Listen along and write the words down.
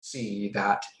see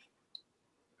that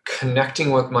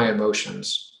connecting with my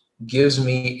emotions gives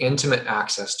me intimate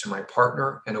access to my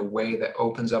partner in a way that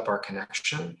opens up our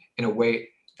connection in a way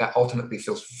that ultimately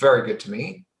feels very good to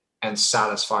me and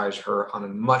satisfies her on a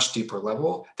much deeper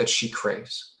level that she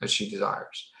craves, that she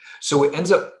desires. So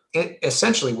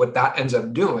essentially what that ends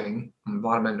up doing, a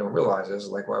lot of men don't realize is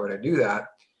like, why would I do that?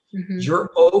 Mm-hmm.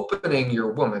 You're opening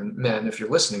your woman, men, if you're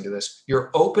listening to this, you're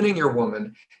opening your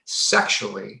woman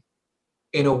sexually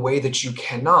in a way that you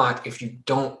cannot if you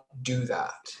don't do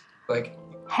that.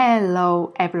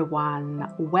 Hello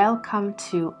everyone, welcome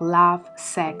to Love,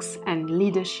 Sex and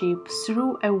Leadership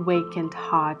Through Awakened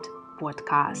Heart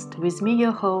podcast with me,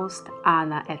 your host,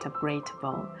 Anna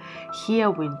Etapgreatable.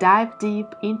 Here we dive deep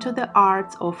into the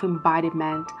arts of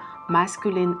embodiment,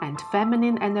 masculine and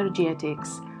feminine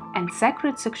energetics, and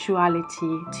sacred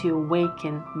sexuality to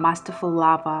awaken masterful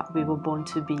lover we were born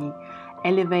to be,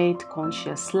 elevate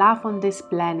conscious love on this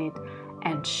planet,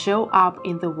 and show up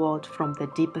in the world from the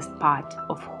deepest part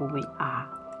of who we are.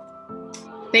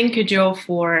 Thank you, Joe,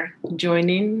 for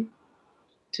joining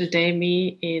today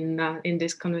me in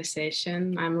this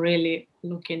conversation. I'm really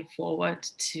looking forward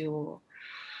to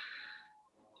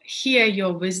hear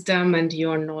your wisdom and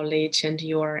your knowledge and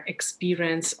your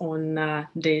experience on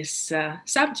this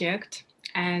subject.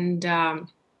 And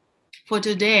for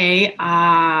today,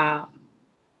 I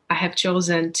have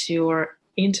chosen to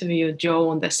interview Joe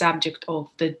on the subject of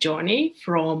the journey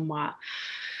from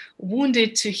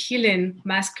wounded to healing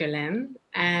masculine.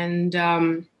 And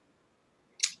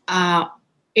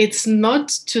it's not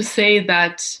to say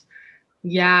that,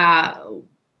 that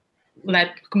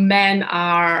men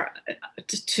are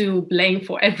to blame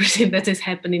for everything that is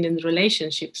happening in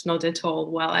relationships, not at all.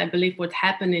 Well, I believe what's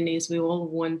happening is we all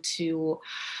want to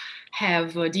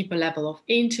have a deeper level of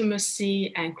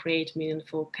intimacy and create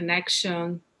meaningful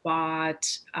connection,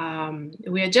 but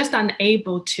we are just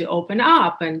unable to open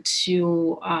up and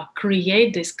to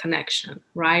create this connection,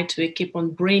 right? We keep on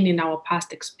bringing our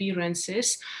past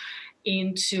experiences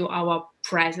into our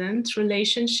present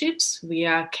relationships. We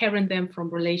are carrying them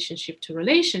from relationship to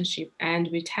relationship, and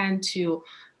we tend to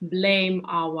blame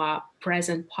our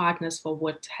present partners for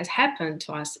what has happened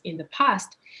to us in the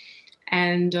past.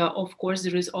 And of course,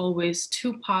 there is always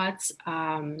two parts,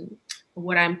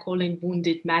 what I'm calling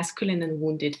wounded masculine and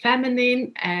wounded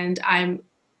feminine. And I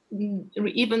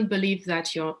even believe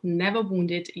that you're never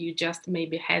wounded. You just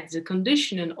maybe had the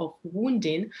conditioning of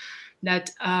wounding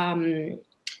that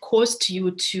caused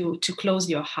you to close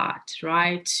your heart,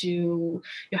 right? You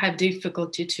have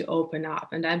difficulty to open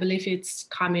up. And I believe it's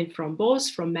coming from both,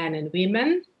 from men and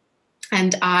women.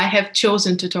 And I have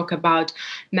chosen to talk about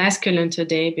masculine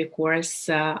today because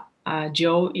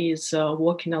Joe is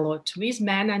working a lot with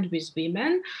men and with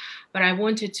women, but I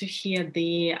wanted to hear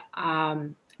the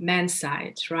men's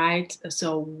side, right?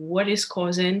 So what is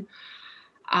causing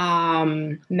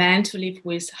men to live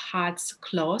with hearts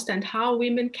closed, and how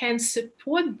women can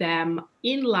support them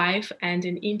in life and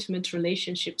in intimate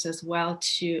relationships as well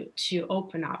to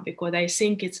open up, because I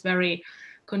think it's very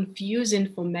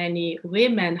confusing for many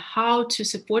women how to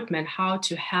support men, how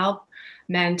to help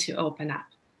men to open up.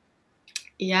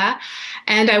 Yeah,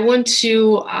 and I want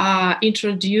to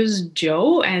introduce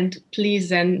Joe, and please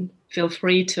then feel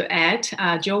free to add.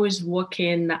 Joe is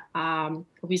working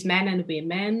with men and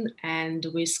women and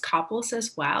with couples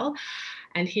as well,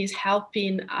 and he's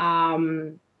helping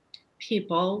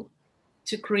people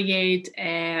to create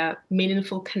a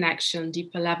meaningful connection,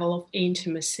 deeper level of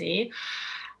intimacy.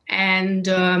 And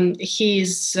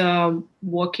he's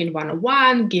working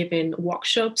one-on-one, giving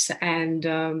workshops,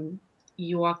 and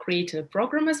you are creating a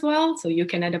program as well. So you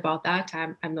can add about that.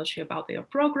 I'm not sure about your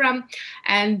program.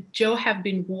 And Joe have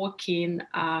been working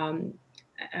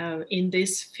in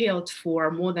this field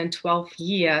for more than 12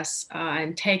 years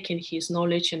and taking his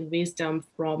knowledge and wisdom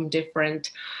from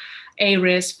different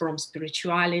areas, from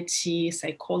spirituality,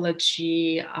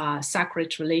 psychology,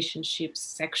 sacred relationships,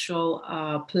 sexual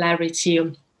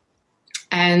polarity.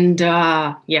 And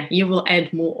you will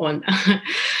add more on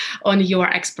on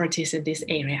your expertise in this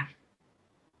area.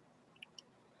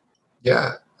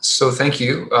 Yeah. So thank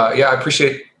you. I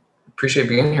appreciate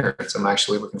being here. I'm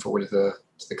actually looking forward to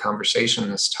the conversation.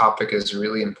 This topic is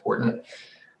really important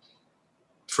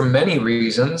for many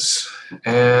reasons.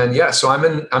 And so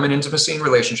I'm an intimacy and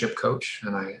relationship coach,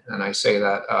 and I say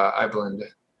that I blend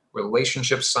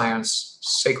relationship science,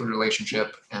 sacred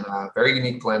relationship, and a very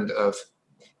unique blend of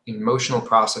emotional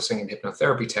processing and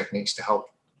hypnotherapy techniques to help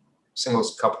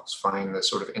singles couples find the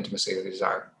sort of intimacy they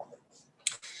desire.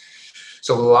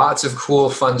 So lots of cool,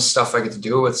 fun stuff I get to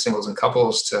do with singles and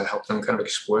couples to help them kind of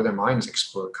explore their minds,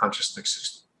 explore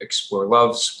consciousness, explore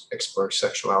loves, explore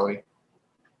sexuality.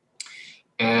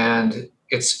 And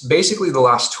it's basically the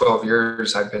last 12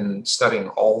 years I've been studying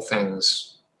all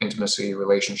things intimacy,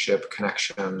 relationship,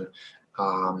 connection,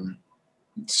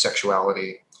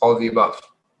 sexuality, all of the above.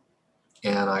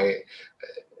 And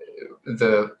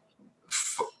the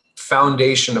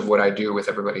foundation of what I do with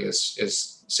everybody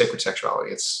is sacred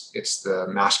sexuality. It's the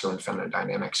masculine feminine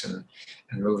dynamics and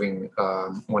moving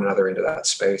one another into that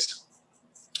space.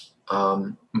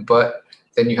 But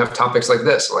then you have topics like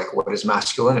this, like what is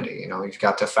masculinity? You know, you've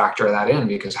got to factor that in,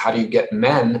 because how do you get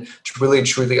men to really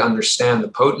truly understand the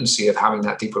potency of having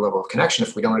that deeper level of connection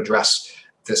if we don't address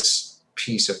this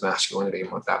piece of masculinity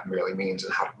and what that really means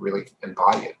and how to really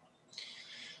embody it?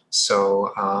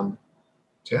 So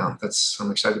yeah,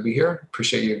 I'm excited to be here.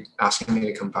 Appreciate you asking me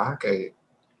to come back.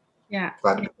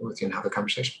 Glad to be with you and have a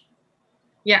conversation.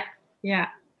 Yeah.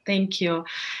 Thank you.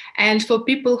 And for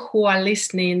people who are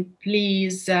listening,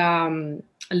 please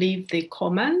leave the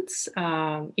comments.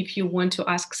 If you want to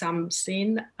ask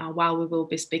something while we will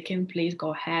be speaking, please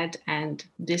go ahead. And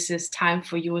this is time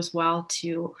for you as well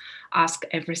to ask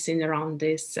everything around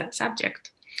this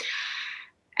subject.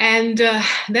 And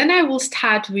then I will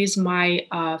start with my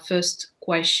first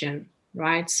question,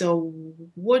 right? So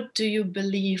what do you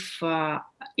believe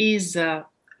is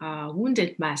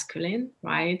wounded masculine,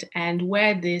 right? And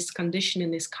where this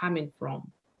conditioning is coming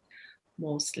from,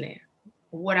 mostly?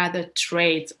 What are the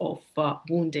traits of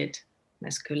wounded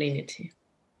masculinity?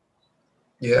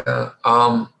 Yeah.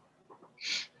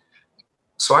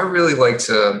 So I really like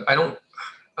to,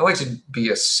 I like to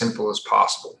be as simple as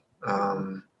possible,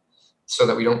 so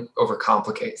that we don't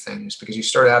overcomplicate things, because you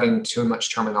start adding too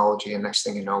much terminology and next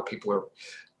thing you know,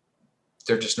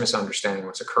 they're just misunderstanding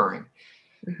what's occurring.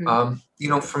 Mm-hmm. You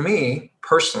know, for me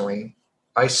personally,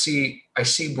 I see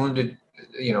wounded,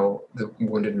 you know, the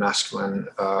wounded masculine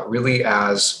really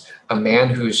as a man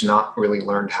who's not really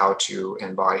learned how to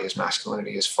embody his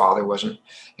masculinity. His father wasn't,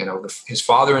 you know, his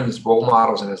father and his role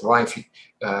models in his life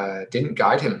didn't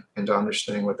guide him into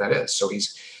understanding what that is. So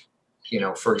he's, you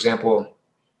know, for example,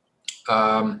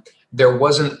 there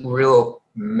wasn't real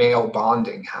male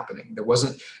bonding happening. There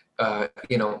wasn't,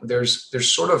 you know, there's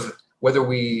sort of, whether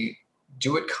we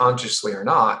do it consciously or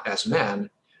not as men,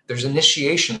 there's an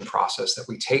initiation process that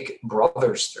we take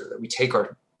brothers through, that we take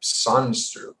our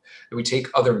sons through, that we take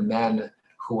other men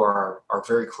who are our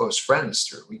very close friends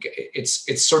through.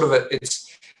 It's sort of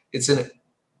it's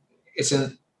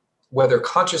in whether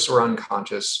conscious or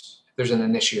unconscious, there's an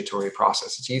initiatory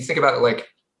process. So you think about it like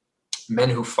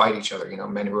men who fight each other, you know,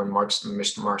 men who are in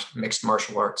mixed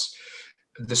martial arts.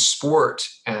 The sport,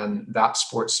 and that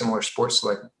sport, similar sports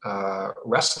like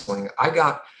wrestling,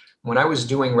 when I was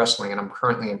doing wrestling, and I'm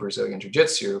currently in Brazilian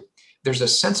Jiu-Jitsu, there's a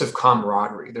sense of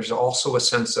camaraderie. There's also a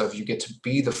sense of, you get to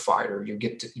be the fighter,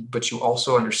 but you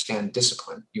also understand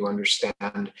discipline. You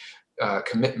understand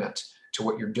commitment to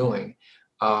what you're doing.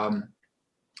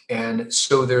 And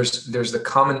so there's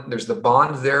the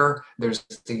bond there, there's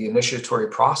the initiatory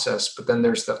process, but then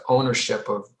there's the ownership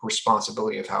of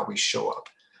responsibility of how we show up,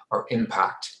 our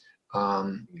impact,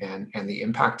 and the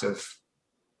impact of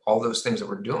all those things that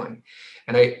we're doing.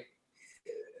 And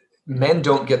men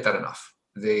don't get that enough.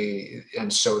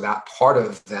 And so that part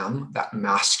of them, that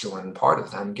masculine part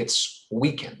of them, gets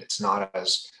weakened. It's not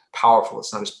as powerful.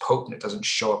 It's not as potent. It doesn't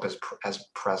show up as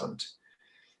present.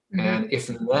 Mm-hmm. And if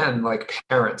men, like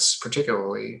parents,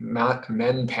 particularly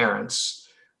men parents,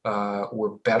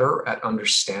 were better at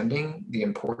understanding the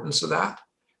importance of that,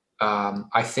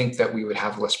 I think that we would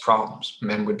have less problems.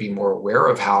 Men would be more aware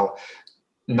of how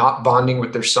not bonding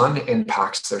with their son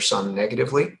impacts their son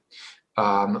negatively.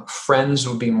 Friends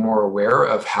would be more aware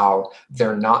of how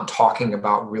they're not talking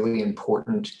about really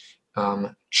important,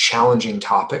 challenging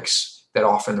topics that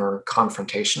often are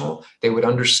confrontational. They would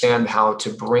understand how to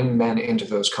bring men into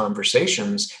those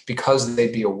conversations because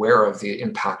they'd be aware of the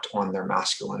impact on their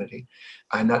masculinity.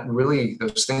 And that really,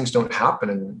 those things don't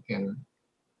happen in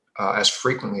as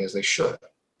frequently as they should.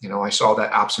 You know, I saw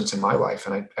that absence in my life,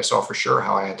 and I saw for sure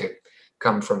how I had to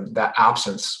come from that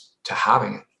absence to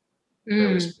having it.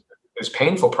 Mm. It was a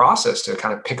painful process to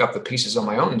kind of pick up the pieces on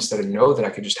my own instead of know that I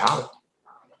could just have it.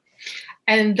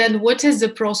 And then what is the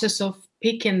process of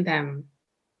picking them?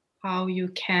 How you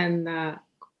can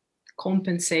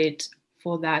compensate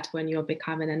for that when you're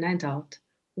becoming an adult?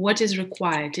 What is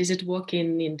required? Is it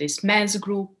working in this men's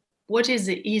group? What is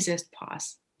the easiest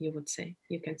path, you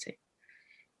can say?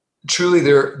 Truly,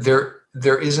 there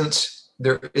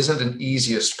isn't an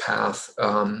easiest path,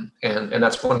 and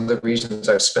that's one of the reasons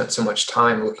I've spent so much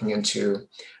time looking into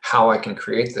how I can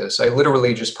create this. I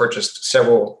literally just purchased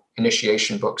several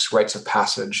initiation books, rites of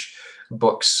passage,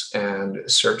 books and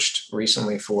searched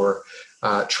recently for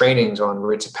trainings on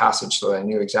rites of passage, so that I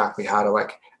knew exactly how to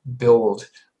like build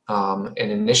an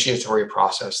initiatory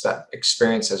process that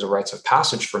experience as a rites of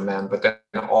passage for men, but then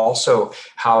also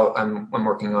how I'm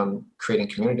working on creating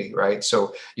community, right?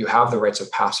 So you have the rites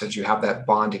of passage, you have that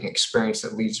bonding experience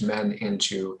that leads men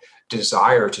into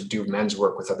desire to do men's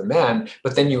work with other men,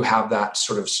 but then you have that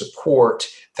sort of support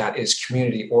that is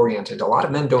community oriented. A lot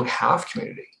of men don't have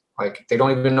community. Like they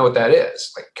don't even know what that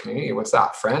is. Like community, what's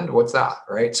that? Friend, what's that?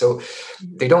 Right? So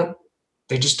they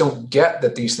just don't get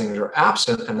that these things are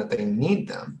absent and that they need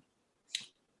them,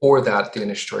 or that the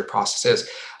initiatory process is.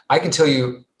 I can tell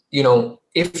you, I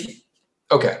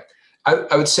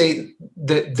would say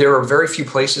that there are very few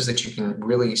places that you can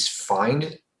really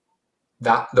find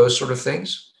those sort of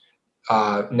things.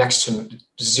 Next to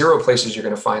zero places you're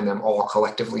going to find them all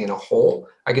collectively in a whole.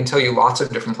 I can tell you lots of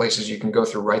different places you can go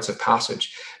through rites of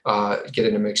passage, get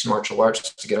into mixed martial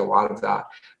arts to get a lot of that.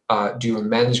 Do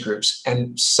men's groups,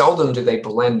 and seldom do they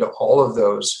blend all of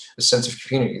those: the sense of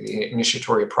community, the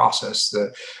initiatory process,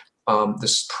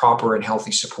 this proper and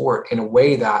healthy support in a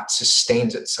way that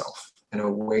sustains itself, in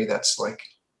a way that's like,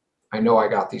 I know I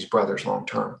got these brothers long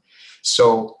term.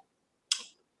 So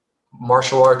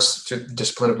martial arts, to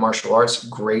discipline of martial arts,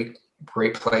 great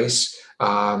place.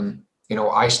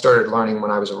 I started learning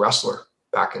when I was a wrestler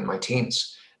back in my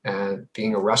teens. And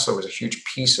being a wrestler was a huge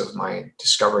piece of my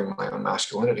discovering my own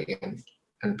masculinity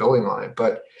and building on it.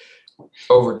 But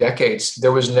over decades,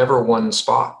 there was never one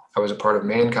spot. I was a part of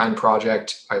Mankind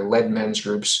Project. I led men's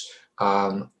groups.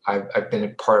 I've been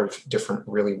a part of different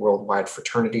really worldwide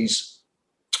fraternities.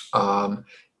 And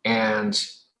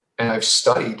I've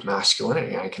studied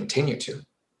masculinity, and I continue to.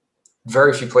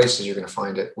 Very few places you're going to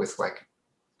find it with like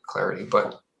clarity,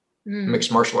 but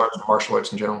mixed martial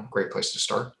arts in general, great place to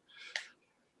start.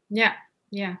 Yeah.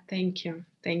 Thank you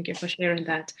for sharing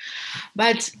that.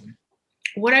 But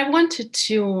what I wanted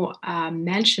to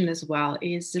mention as well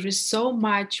is there is so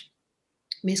much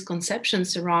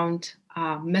misconceptions around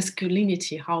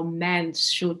masculinity, how men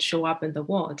should show up in the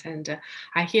world, and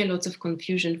I hear lots of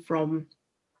confusion from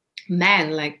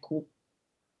men, like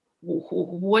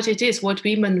what it is, what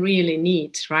women really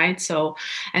need, right? So,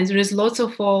 and there is lots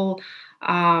of all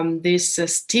this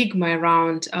stigma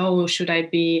around, oh, should I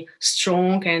be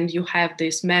strong? And you have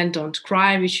this men don't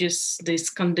cry, which is this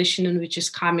conditioning which is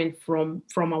coming from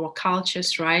our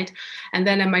cultures, right? And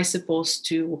then am I supposed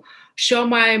to show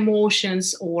my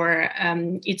emotions, or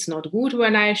it's not good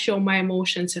when I show my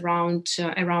emotions around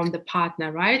the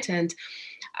partner, right? And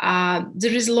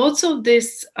there is lots of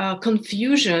this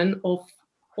confusion of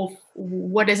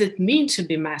what does it mean to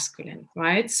be masculine,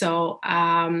 right? So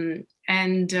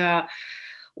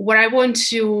what I want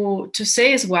to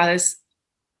say as well is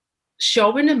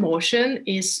showing emotion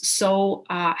is so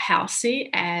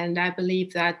healthy, and I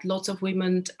believe that lots of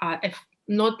women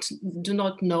do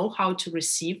not know how to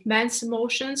receive men's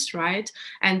emotions, right?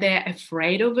 And they're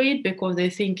afraid of it because they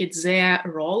think it's their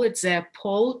role, it's their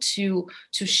pull to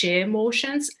share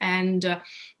emotions, and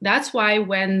that's why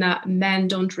when men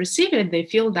don't receive it, they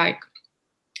feel like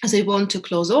they want to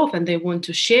close off and they want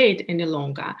to share it any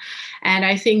longer. And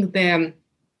I think the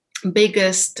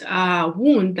biggest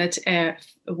wound that a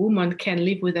woman can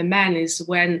live with a man is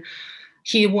when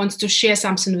he wants to share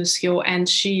something with you and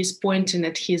she's pointing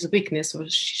at his weakness, or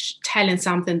telling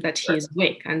something that he is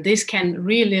weak. And this can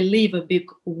really leave a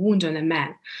big wound on a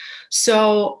man.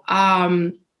 So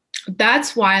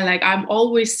that's why, like, I'm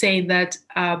always saying that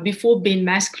before being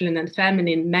masculine and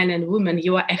feminine, men and women,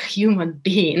 you are a human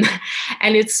being.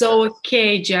 And it's so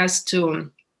okay just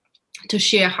to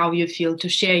share how you feel, to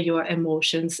share your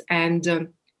emotions, and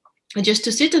just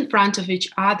to sit in front of each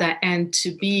other and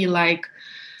to be like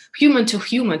human to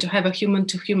human, to have a human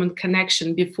to human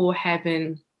connection before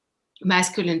having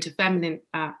masculine to feminine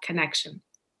connection.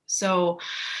 So,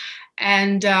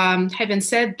 and having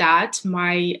said that,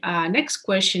 my next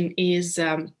question is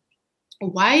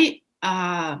why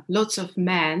lots of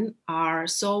men are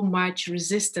so much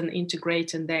resistant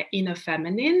integrating their inner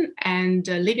feminine and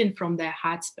living from their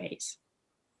heart space?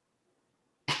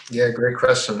 Yeah, great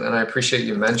question, and I appreciate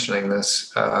you mentioning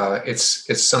this.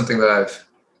 It's something that I've,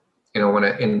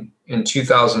 when in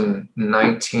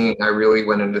 2019, I really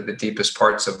went into the deepest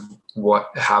parts of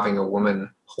what having a woman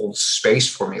hold space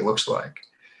for me looks like.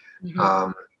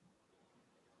 Mm-hmm.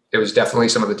 It was definitely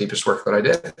some of the deepest work that I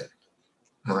did,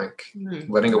 like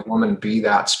letting a woman be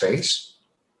that space.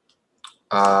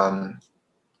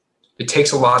 It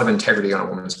takes a lot of integrity on a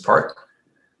woman's part,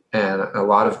 and a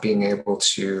lot of being able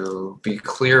to be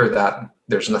clear that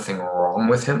there's nothing wrong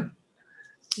with him,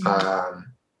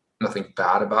 nothing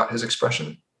bad about his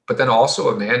expression, but then also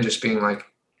a man just being like,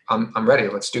 I'm ready,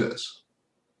 let's do this.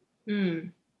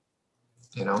 Mm.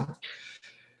 You know?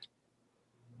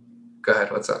 Go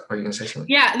ahead, what's up? Are you gonna say something?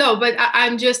 Yeah, no, but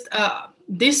I'm just,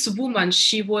 this woman,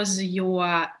 she was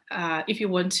your, if you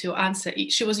want to answer,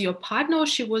 she was your partner or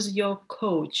she was your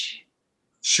coach?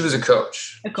 She was a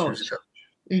coach. A coach. She was a coach.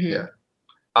 Mm-hmm. Yeah.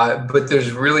 But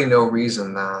there's really no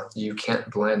reason that you can't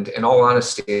blend. In all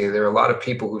honesty, there are a lot of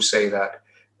people who say that,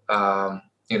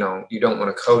 you know, you don't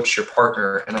want to coach your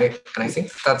partner. And I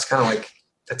think that's kind of like,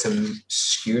 that's a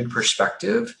skewed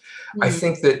perspective. I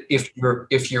think that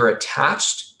if you're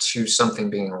attached to something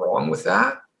being wrong with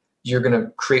that, you're going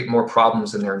to create more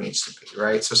problems than there needs to be,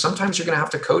 right? So sometimes you're going to have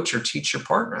to coach or teach your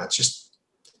partner. That's just,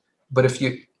 but if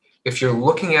you're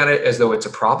looking at it as though it's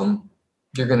a problem,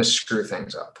 you're going to screw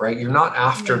things up, right? You're not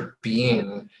after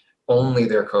being only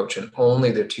their coach and only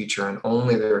their teacher and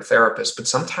only their therapist, but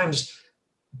sometimes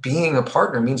being a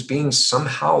partner means being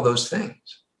somehow those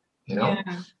things, you know?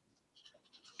 Yeah.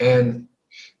 And,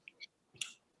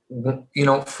 you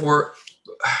know,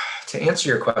 to answer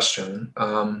your question,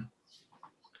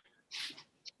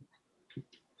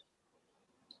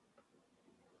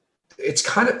 it's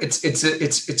kind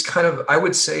of, I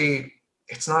would say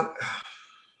it's not,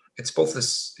 it's both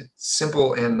this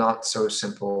simple and not so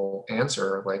simple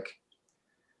answer. Like,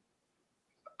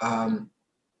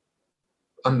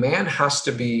 a man has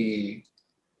to be,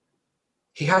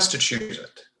 he has to choose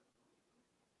it.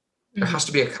 There has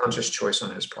to be a conscious choice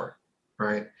on his part,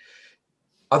 right?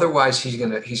 Otherwise, he's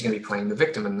gonna be playing the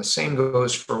victim, and the same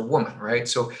goes for a woman, right?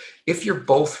 So if you're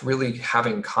both really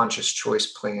having conscious choice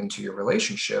play into your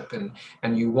relationship, and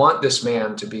you want this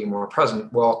man to be more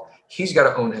present, well, he's got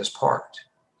to own his part,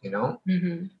 you know.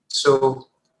 So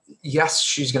yes,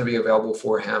 she's going to be available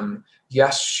for him.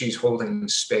 Yes, she's holding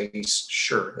space.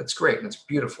 Sure, that's great and it's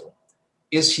beautiful.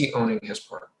 Is he owning his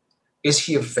part? Is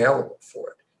he available for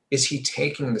it? Is he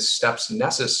taking the steps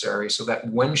necessary so that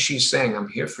when she's saying, I'm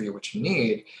here for you, what you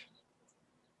need,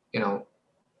 you know,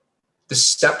 the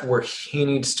step where he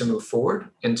needs to move forward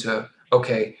into,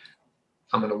 okay,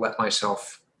 I'm going to let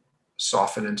myself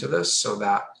soften into this so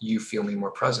that you feel me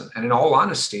more present. And in all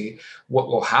honesty, what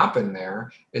will happen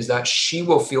there is that she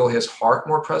will feel his heart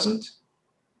more present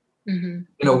in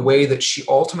a way that she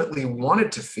ultimately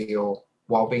wanted to feel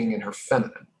while being in her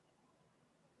feminine.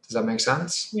 Does that make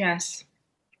sense? Yes.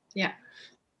 Yeah.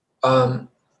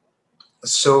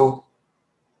 So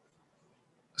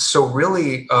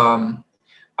really,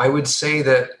 I would say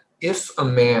that if a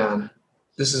man,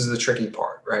 this is the tricky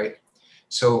part, right?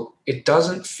 So it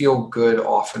doesn't feel good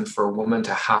often for a woman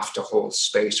to have to hold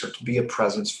space or to be a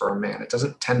presence for a man. It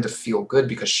doesn't tend to feel good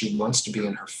because she wants to be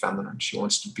in her feminine. She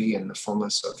wants to be in the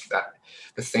fullness of that,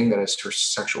 the thing that is her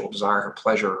sexual desire, her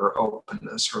pleasure, her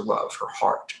openness, her love, her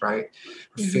heart, right?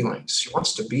 Her feelings. She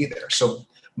wants to be there. So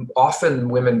often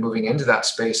women moving into that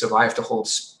space of I have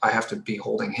to be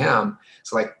holding him.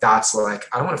 It's like, that's like,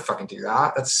 I don't want to fucking do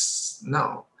that. That's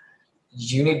no.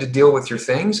 You need to deal with your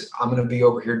things. I'm going to be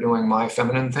over here doing my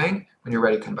feminine thing. When you're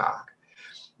ready, come back.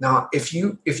 Now, if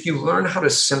you learn how to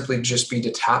simply just be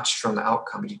detached from the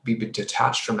outcome, you be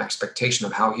detached from the expectation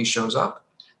of how he shows up,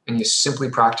 and you simply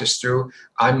practice through,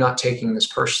 I'm not taking this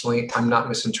personally. I'm not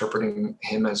misinterpreting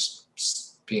him as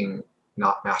being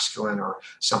not masculine or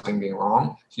something being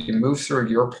wrong. You move through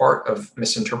your part of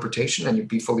misinterpretation and you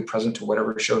be fully present to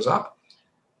whatever shows up.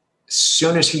 As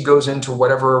soon as he goes into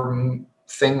whatever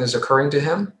thing is occurring to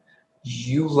him,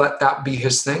 you let that be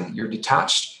his thing. You're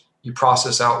detached. You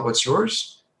process out what's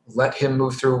yours. Let him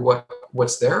move through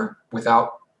what's there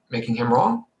without making him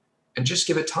wrong, and just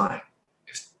give it time.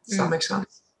 Does that make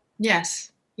sense?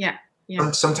 Yes. Yeah.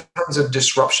 Yeah. Sometimes a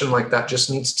disruption like that just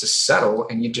needs to settle,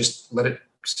 and you just let it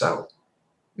settle.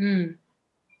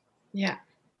 Yeah.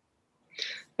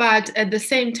 But at the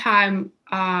same time,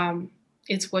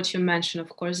 it's what you mentioned,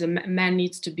 of course, the man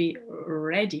needs to be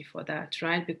ready for that,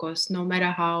 right? Because no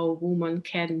matter how a woman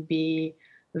can be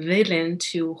willing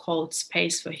to hold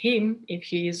space for him, if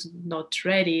he is not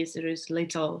ready, there is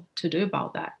little to do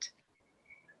about that.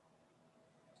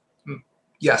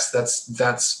 Yes,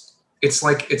 that's it's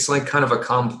like kind of a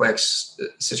complex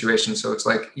situation. So it's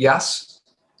like, yes,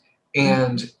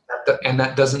 and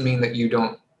that doesn't mean that you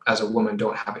don't, as a woman,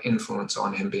 don't have influence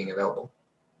on him being available.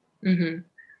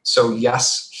 So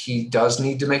yes, he does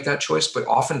need to make that choice, but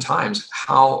oftentimes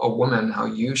how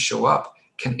you show up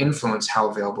can influence how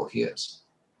available he is.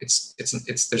 It's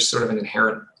there's sort of an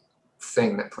inherent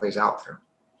thing that plays out there.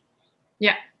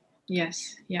 Yeah.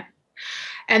 Yes. Yeah.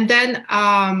 And then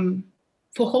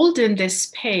for holding this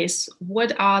space,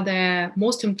 what are the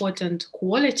most important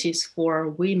qualities for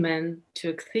women to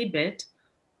exhibit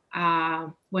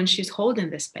when she's holding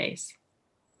the space.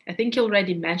 I think you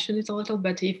already mentioned it a little,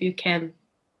 but if you can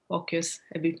focus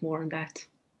a bit more on that.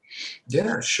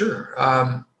 Yeah, sure.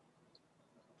 I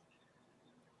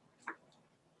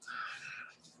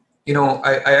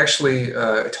actually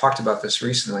talked about this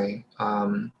recently.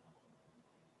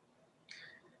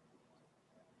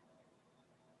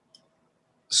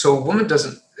 So a woman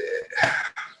doesn't,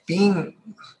 being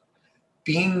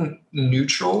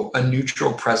neutral, a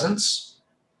neutral presence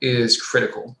is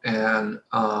critical. And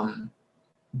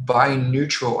by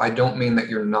neutral, I don't mean that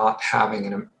you're not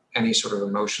having any sort of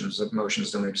emotions.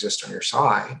 Emotions don't exist on your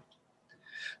side.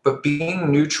 But being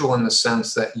neutral in the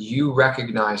sense that you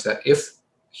recognize that if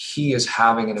he is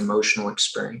having an emotional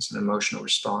experience, an emotional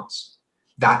response,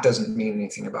 that doesn't mean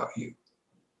anything about you.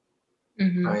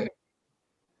 Mm-hmm. Right?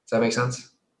 Does that make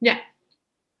sense? Yeah.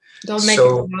 Don't make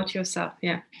it about yourself.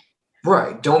 Yeah.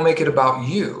 Right. Don't make it about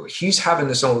you. He's having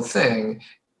this own thing.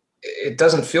 It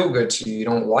doesn't feel good to you. You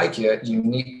don't like it.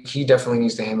 He definitely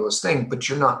needs to handle this thing, but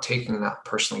you're not taking that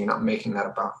personally. You're not making that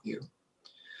about you.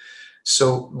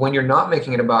 So when you're not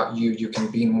making it about you, you can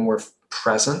be more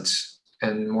present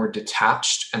and more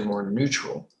detached and more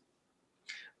neutral.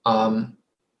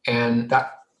 And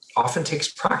that often takes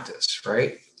practice,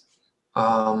 right?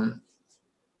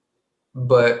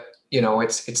 But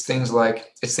it's things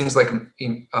like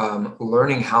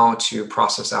learning how to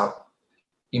process out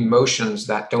emotions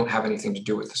that don't have anything to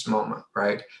do with this moment,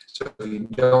 right? So if you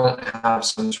don't have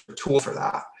some sort of tool for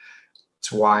that,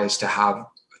 it's wise to have a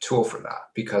tool for that,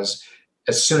 because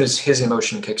as soon as his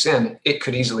emotion kicks in, it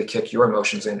could easily kick your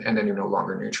emotions in, and then you're no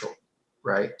longer neutral,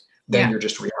 right? Then you're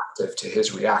just reactive to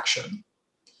his reaction.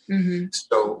 Mm-hmm.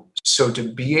 So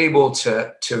to be able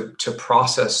to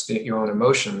process your own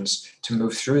emotions, to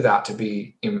move through that, to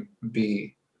be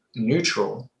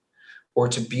neutral, or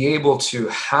to be able to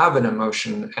have an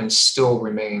emotion and still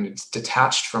remain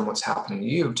detached from what's happening to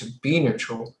you, to be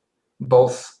neutral,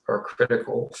 both are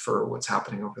critical for what's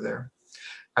happening over there.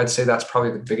 I'd say that's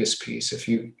probably the biggest piece. If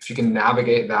you can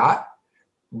navigate that,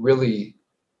 really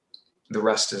the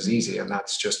rest is easy. And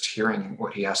that's just hearing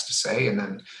what he has to say, and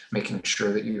then making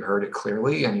sure that you heard it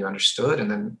clearly and you understood, and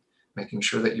then making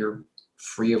sure that you're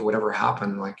free of whatever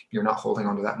happened, like you're not holding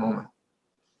on to that moment.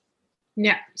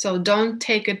 Yeah. So don't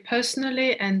take it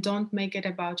personally and don't make it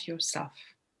about yourself.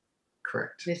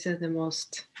 Correct. This is the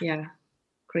most,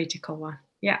 critical one.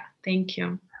 Yeah. Thank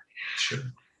you. Sure.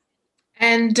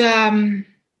 And,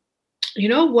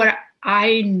 what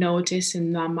I notice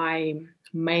in my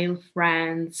male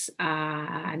friends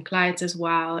and clients as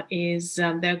well is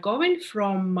they're going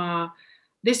from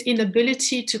this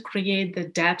inability to create the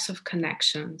depths of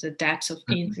connection, the depths of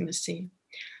intimacy.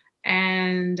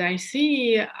 And I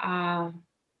see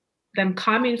them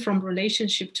coming from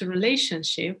relationship to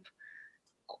relationship,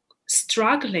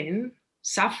 struggling,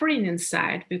 suffering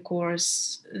inside,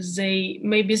 because they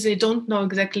don't know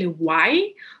exactly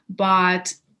why,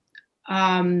 but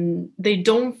they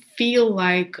don't feel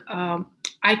like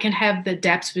I can have the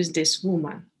depth with this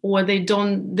woman, or they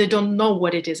don't know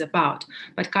what it is about.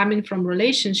 But coming from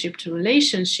relationship to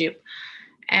relationship,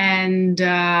 and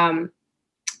they're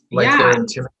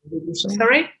intimidated, you're saying?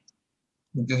 Sorry?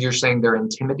 You're saying they're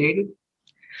intimidated?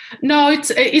 No,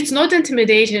 it's not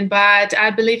intimidating, but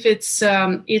I believe it's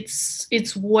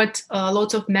what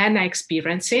lots of men are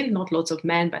experiencing. Not lots of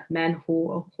men, but men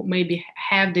who maybe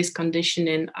have this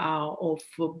conditioning of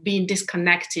being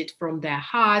disconnected from their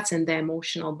hearts and their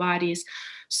emotional bodies.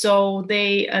 So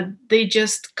they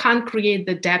just can't create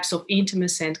the depths of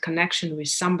intimacy and connection with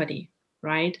somebody,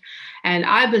 right? And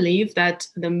I believe that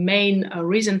the main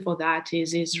reason for that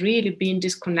is really being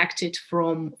disconnected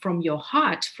from your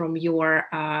heart, from your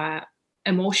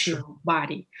emotional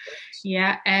body.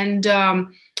 Yeah. And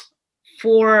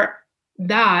for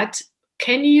that,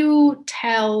 can you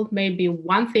tell maybe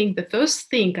one thing, the first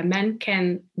thing a man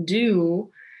can do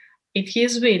if he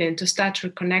is willing to start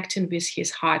reconnecting with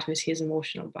his heart, with his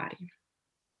emotional body?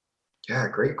 Yeah,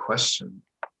 great question.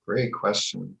 Great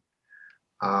question.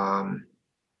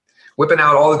 Whipping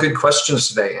out all the good questions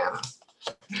today, Anna.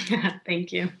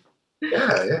 Thank you.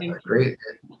 Yeah, Thank great.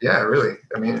 you. Yeah, really.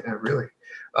 I mean, really.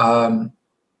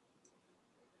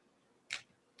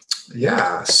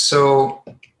 Yeah, so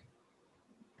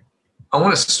I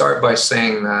want to start by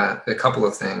saying that a couple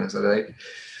of things that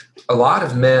a lot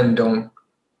of men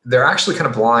they're actually kind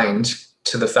of blind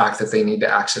to the fact that they need to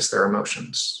access their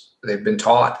emotions. They've been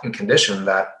taught and conditioned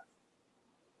that,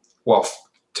 well,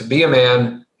 to be a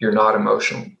man, you're not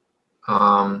emotional.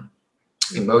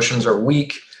 Emotions are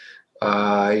weak.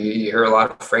 You hear a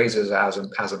lot of phrases as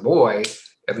a boy,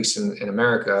 at least in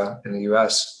America, in the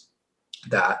US,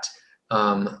 that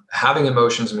Having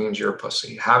emotions means you're a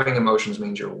pussy. Having emotions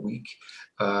means you're weak.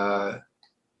 And,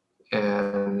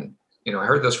 I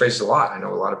heard those phrases a lot. I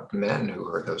know a lot of men who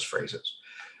heard those phrases.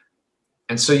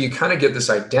 And so you kind of get this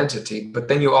identity, but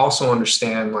then you also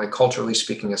understand, like, culturally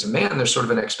speaking, as a man, there's sort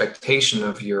of an expectation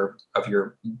of your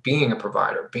being a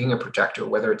provider, being a protector,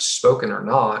 whether it's spoken or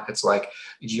not. It's like,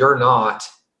 you're not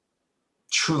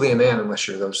truly a man unless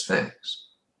you're those things.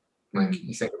 Like,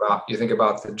 you think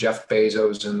about the Jeff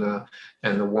Bezos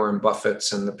and the Warren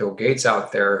Buffetts and the Bill Gates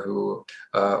out there who,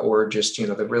 or just,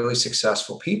 the really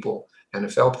successful people,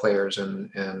 NFL players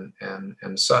and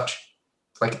such.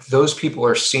 Like, those people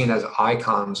are seen as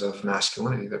icons of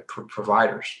masculinity, the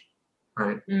providers,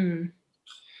 right?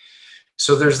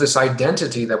 So there's this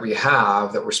identity that we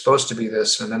have, that we're supposed to be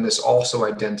this, and then this also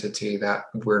identity that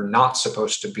we're not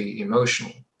supposed to be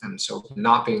emotional. And so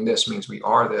not being this means we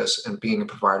are this, and being a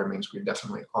provider means we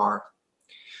definitely are.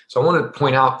 So I want to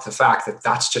point out the fact that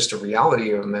that's just a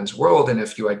reality of men's world. And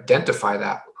if you identify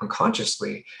that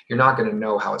unconsciously, you're not going to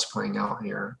know how it's playing out in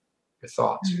your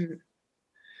thoughts. Mm-hmm.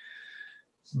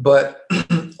 But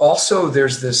also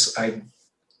there's this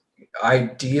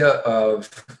idea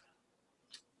of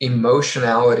emotions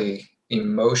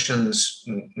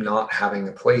not having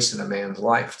a place in a man's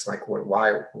life. It's like,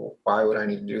 why would I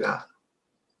need to do that?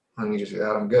 I don't need to do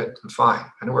that. I'm good. I'm fine.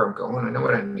 I know where I'm going. I know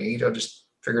what I need. I'll just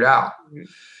figure it out. Mm-hmm.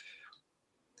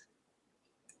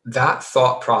 That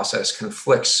thought process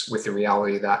conflicts with the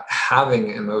reality that having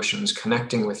emotions,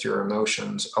 connecting with your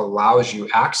emotions, allows you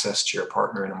access to your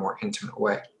partner in a more intimate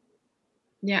way.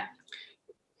 Yeah.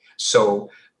 So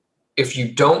if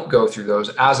you don't go through those,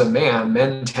 as a man,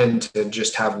 men tend to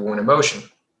just have one emotion.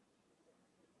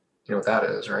 You know what that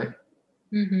is, right?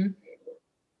 Mm-hmm.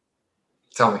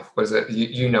 Tell me, what is it?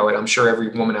 You know it. I'm sure every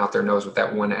woman out there knows what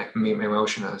that one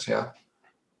emotion is. Yeah.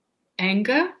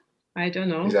 Anger? I don't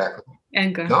know. Exactly.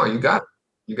 Anger. No, you got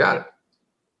it.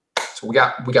 So we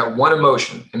got one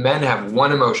emotion, and men have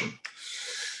one emotion.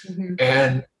 Mm-hmm.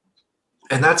 And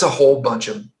that's a whole bunch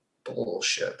of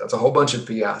bullshit. That's a whole bunch of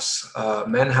BS.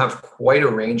 Men have quite a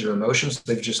range of emotions.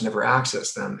 They've just never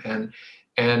accessed them.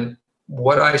 And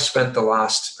what I spent the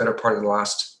better part of the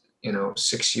last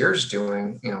 6 years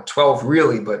doing, 12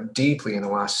 really, but deeply in the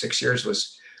last 6 years,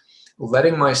 was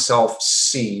letting myself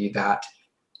see that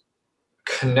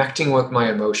connecting with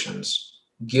my emotions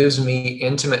gives me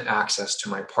intimate access to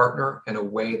my partner in a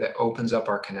way that opens up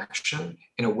our connection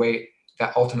in a way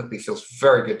that ultimately feels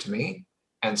very good to me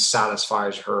and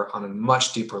satisfies her on a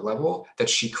much deeper level that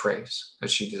she craves, that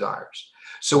she desires.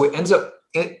 So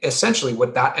essentially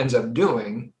what that ends up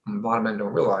doing, a lot of men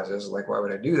don't realize is, like, why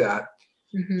would I do that?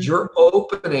 Mm-hmm. You're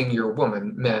opening your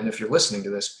woman, men, if you're listening to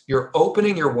this, you're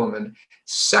opening your woman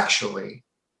sexually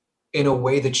in a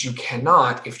way that you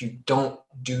cannot if you don't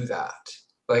do that.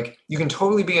 Like, you can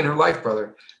totally be in her life,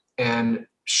 brother, and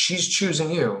she's choosing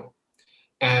you,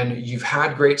 and you've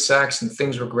had great sex and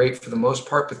things were great for the most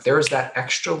part, but there's that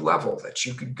extra level that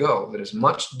you could go that is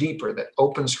much deeper, that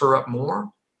opens her up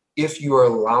more if you are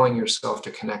allowing yourself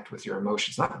to connect with your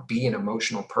emotions, not be an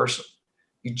emotional person.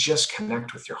 You just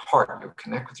connect with your heart, you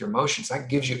connect with your emotions. That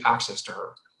gives you access to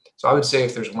her. So I would say,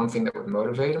 if there's one thing that would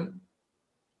motivate him,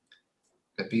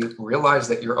 realize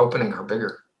that you're opening her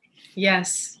bigger.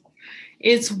 Yes,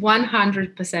 it's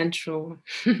 100% true.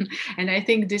 And I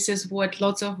think this is what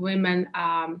lots of women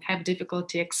have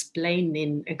difficulty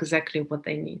explaining exactly what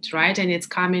they need, right? And it's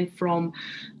coming from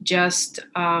just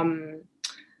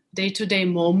day-to-day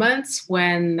moments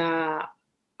when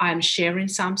I'm sharing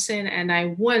something and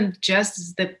I want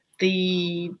just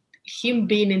him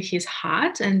being in his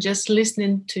heart and just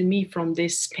listening to me from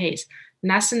this space.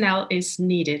 Nothing else is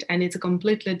needed, and it's a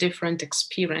completely different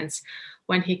experience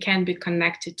when he can be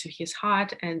connected to his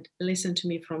heart and listen to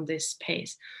me from this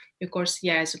space. Because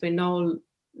yes, we know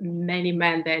many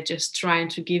men, they're just trying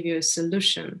to give you a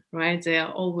solution, right? They're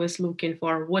always looking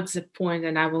for what's the point,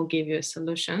 and I will give you a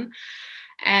solution.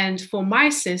 And for my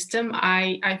system,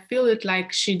 I feel it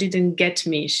like she didn't get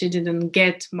me. She didn't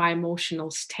get my emotional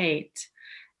state.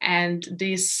 And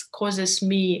this causes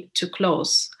me to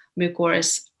close,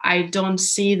 because I don't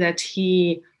see that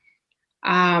he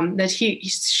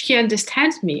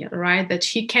understands me, right? That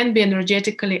he can be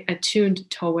energetically attuned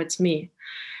towards me.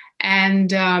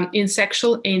 And in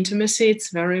sexual intimacy, it's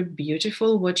very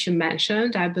beautiful what you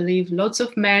mentioned. I believe lots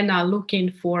of men are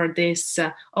looking for this,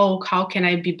 how can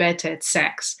I be better at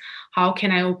sex? How can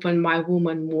I open my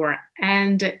woman more?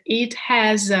 And it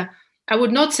has, I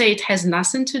would not say it has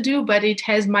nothing to do, but it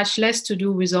has much less to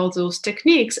do with all those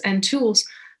techniques and tools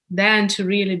than to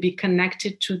really be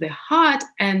connected to the heart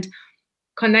and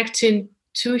connecting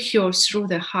to her through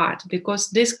the heart, because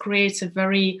this creates a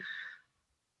very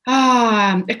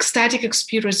ecstatic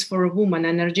experience for a woman.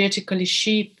 Energetically,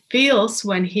 she feels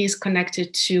when he's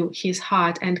connected to his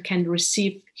heart and can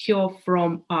receive her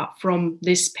from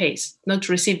this space. Not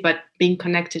receive, but being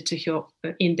connected to her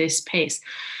in this space.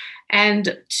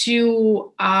 And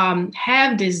to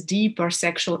have this deeper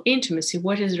sexual intimacy,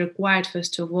 what is required,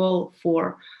 first of all,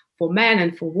 for men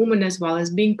and for women as well,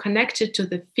 as being connected to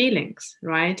the feelings,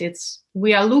 right?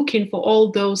 We are looking for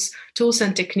all those tools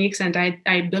and techniques, and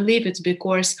I believe it's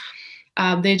because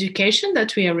the education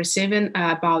that we are receiving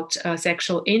about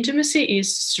sexual intimacy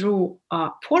is through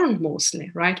porn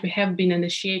mostly, right? We have been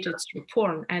initiated through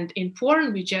porn, and in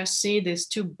porn we just see these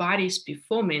two bodies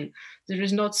performing. There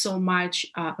is not so much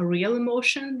real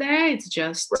emotion there. It's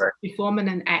just Right. performing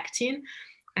and acting,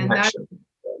 and Action.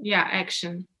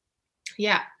 action.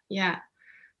 Yeah.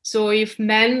 So if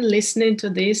men listening to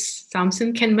this,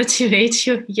 something can motivate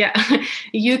you. Yeah,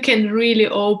 you can really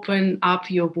open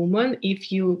up your woman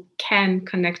if you can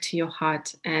connect to your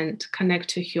heart and connect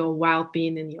to your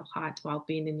well-being in your heart,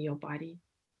 well-being in your body.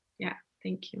 Yeah,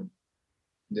 thank you.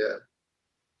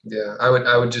 Yeah.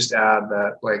 I would just add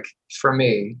that, like, for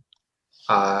me,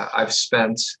 I've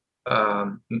spent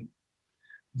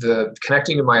the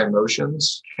connecting to my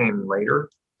emotions came later.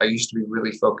 I used to be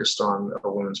really focused on a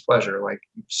woman's pleasure, like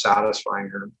satisfying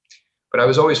her. But I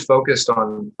was always focused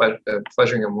on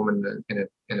pleasuring a woman in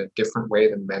a different way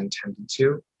than men tended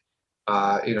to.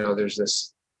 There's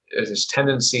this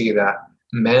tendency that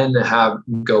men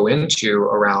go into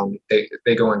around,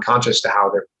 they go unconscious to how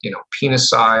their penis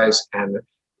size and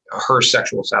her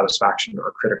sexual satisfaction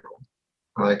are critical.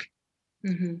 Like,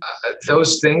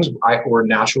 those things were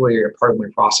naturally a part of my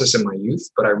process in my youth,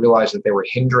 but I realized that they were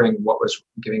hindering what was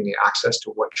giving me access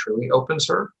to what truly opens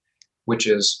her, which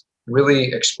is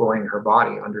really exploring her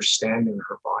body, understanding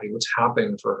her body, what's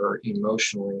happening for her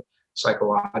emotionally,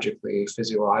 psychologically,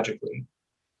 physiologically,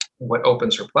 what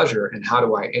opens her pleasure, and how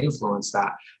do I influence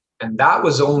that? And that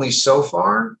was only so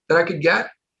far that I could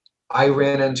get. I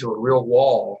ran into a real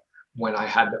wall when I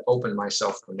had to open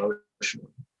myself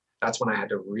emotionally. That's when I had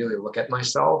to really look at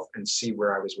myself and see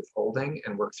where I was withholding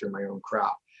and work through my own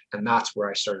crap. And that's where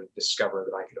I started to discover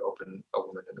that I could open a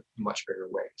woman in much bigger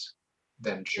ways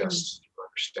than just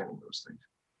understanding those things.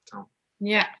 So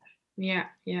Yeah.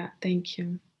 Thank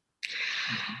you.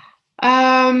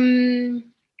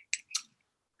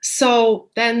 So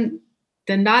then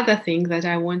another thing that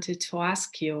I wanted to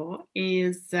ask you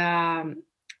is,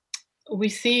 we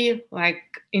see, like,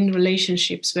 in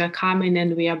relationships, we're coming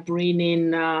and we are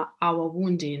bringing our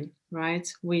wounding, right,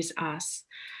 with us.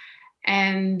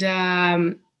 And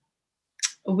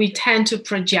we tend to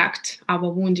project our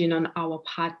wounding on our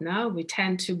partner. We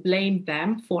tend to blame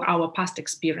them for our past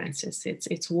experiences.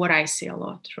 It's what I see a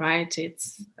lot, right?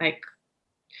 It's like,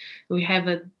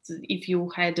 if you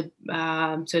had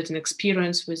a certain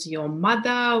experience with your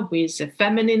mother, with a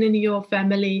feminine in your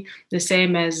family, the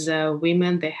same as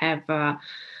women, they have a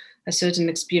certain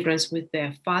experience with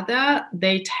their father,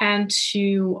 they tend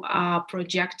to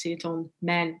project it on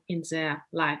men in their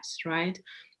lives, right?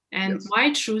 And yes.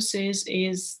 My truth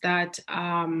is that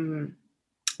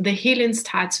the healing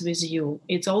starts with you.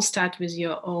 It all starts with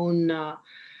your own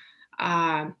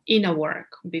inner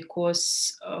work,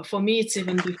 because for me, it's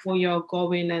even before you're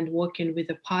going and working with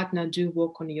a partner, do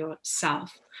work on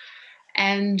yourself.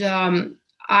 And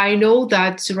I know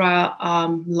that there are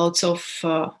lots of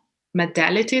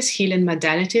modalities, healing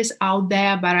modalities out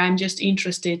there, but I'm just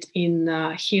interested in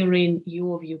hearing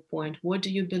your viewpoint. What do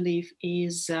you believe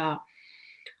is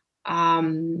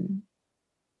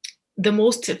the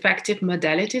most effective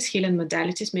modalities, healing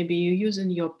modalities, maybe you use in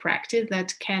your practice,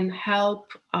 that can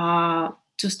help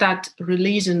to start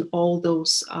releasing all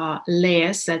those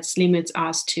layers that limits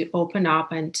us to open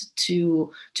up and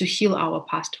to heal our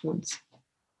past wounds?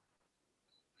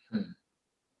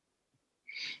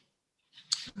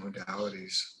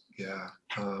 Modalities, yeah.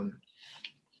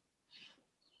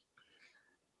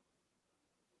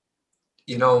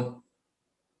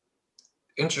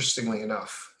 Interestingly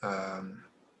enough,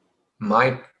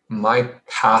 my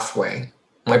pathway,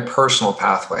 my personal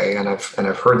pathway, and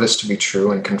I've heard this to be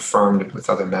true and confirmed with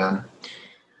other men.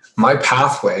 My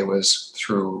pathway was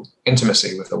through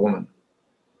intimacy with a woman.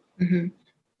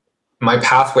 My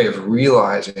pathway of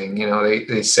realizing,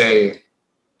 they say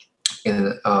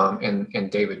in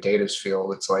David Data's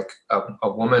field, it's like a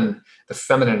woman, the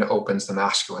feminine opens the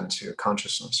masculine to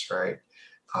consciousness, right?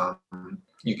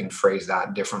 You can phrase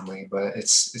that differently, but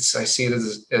it's I see it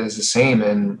as the same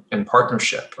in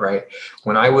partnership, right?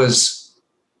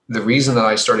 The reason that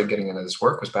I started getting into this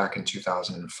work was back in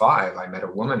 2005. I met a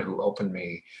woman who opened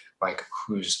me, like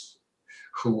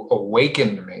who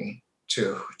awakened me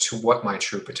to what my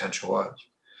true potential was.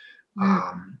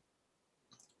 Mm.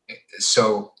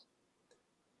 So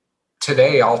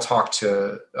today I'll talk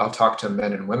to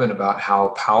men and women about how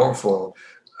powerful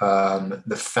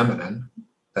the feminine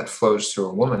that flows through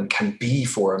a woman can be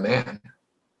for a man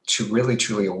to really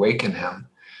truly awaken him.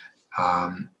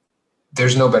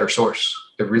 There's no better source.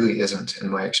 There really isn't, in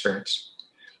my experience.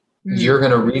 You're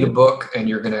going to read a book and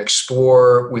you're going to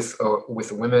explore with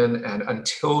women, and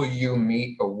until you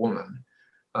meet a woman,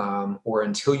 or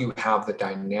until you have the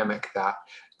dynamic that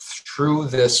through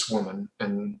this woman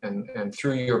and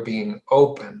through your being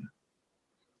open,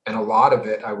 and a lot of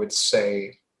it, I would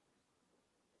say,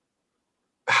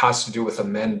 has to do with a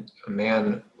man.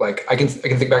 Like I can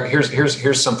think back.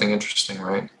 Here's something interesting,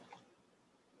 right?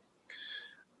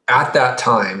 At that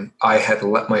time, I had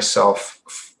let myself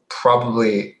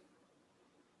probably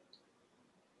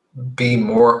be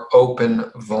more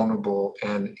open, vulnerable,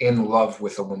 and in love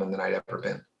with a woman than I'd ever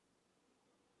been.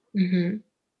 Mm-hmm.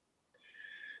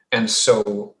 And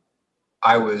so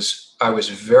I was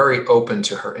very open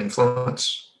to her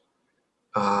influence,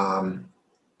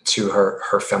 to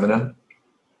her feminine.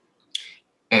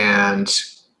 And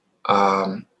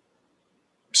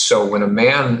so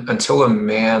until a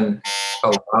man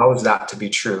allows that to be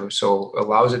true, so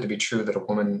allows it to be true that a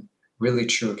woman really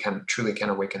truly can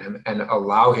awaken him, and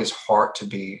allow his heart to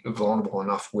be vulnerable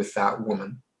enough with that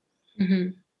woman,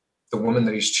 the woman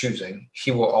that he's choosing,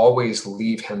 he will always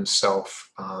leave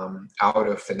himself out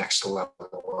of the next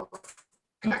level of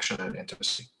connection and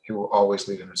intimacy. He will always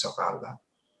leave himself out of that.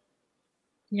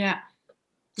 Yeah.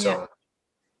 So, yeah.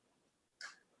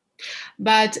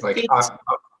 But like,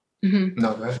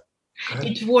 no, go ahead.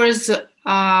 It was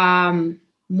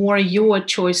more your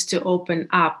choice to open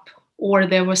up, or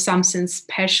there was something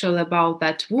special about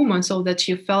that woman so that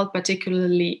you felt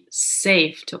particularly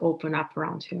safe to open up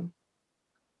around her?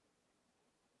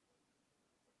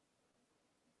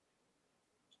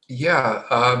 Yeah.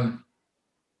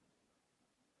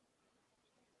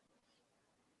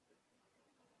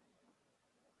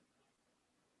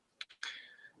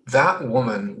 That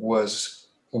woman was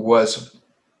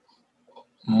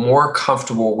more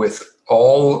comfortable with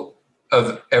all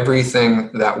of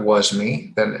everything that was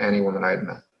me than any woman I'd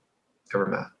ever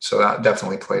met. So that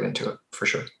definitely played into it for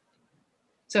sure.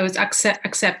 So it's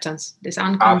acceptance, this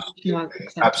unconditional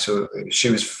acceptance. Absolutely. She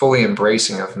was fully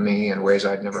embracing of me in ways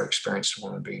I'd never experienced a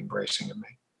woman be embracing of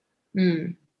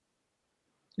me.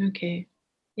 Okay.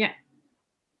 Yeah.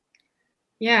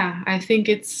 Yeah, I think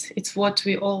it's what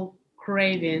we all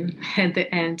craving at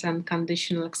the end,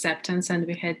 unconditional acceptance, and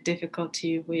we had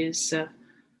difficulty with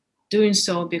doing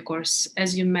so because,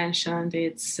 as you mentioned,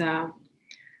 it's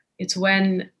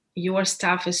when your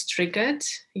stuff is triggered,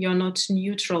 you're not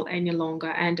neutral any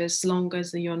longer, and as long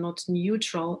as you're not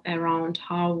neutral around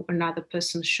how another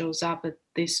person shows up at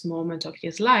this moment of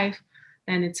his life,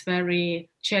 then it's very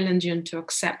challenging to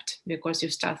accept, because you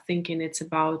start thinking it's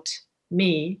about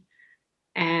me,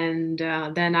 and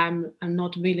then I'm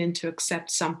not willing to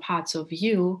accept some parts of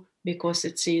you because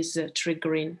it is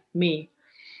triggering me.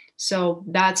 So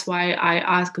that's why I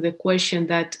ask the question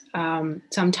that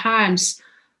sometimes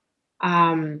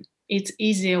it's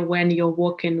easier when you're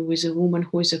working with a woman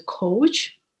who is a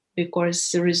coach, because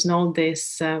there is no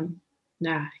this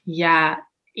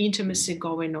intimacy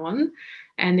going on,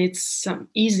 and it's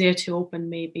easier to open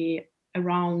maybe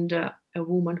around a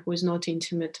woman who is not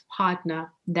intimate partner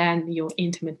than your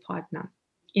intimate partner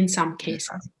in some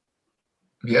cases.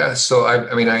 Yeah. So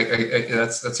I mean,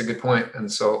 that's a good point.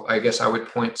 And so I guess I would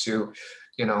point to,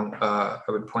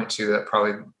 that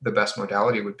probably the best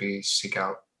modality would be seek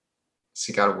out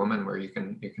a woman where you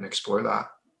can explore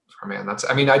that for a man.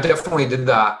 I definitely did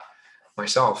that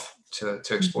myself to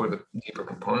explore the deeper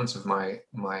components of my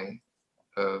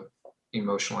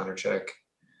emotional, energetic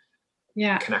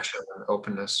connection and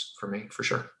openness for me, for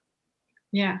sure.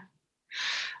 Yeah.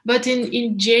 But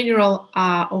in general,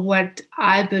 what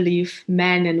I believe,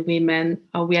 men and women,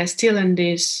 we are still in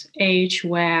this age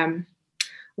where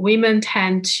women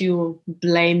tend to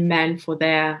blame men for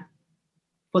the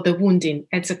wounding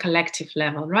at a collective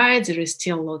level, right? There is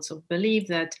still lots of belief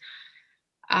that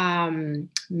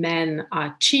men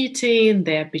are cheating,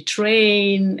 they're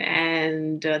betraying,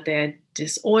 and they're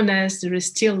dishonest. There is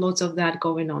still lots of that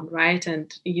going on, right?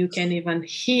 And you can even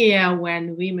hear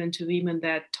when women to women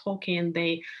they're talking,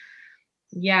 there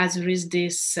is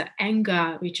this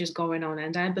anger which is going on.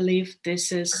 And I believe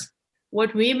this is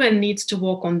what women needs to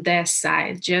work on their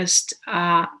side. Just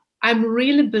I'm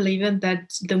really believing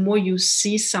that the more you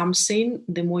see something,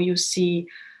 the more you see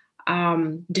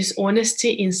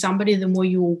dishonesty in somebody, the more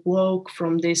you work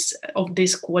from this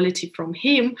quality from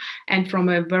him. And from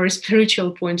a very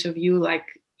spiritual point of view, like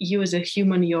you as a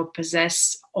human, you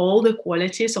possess all the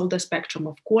qualities, all the spectrum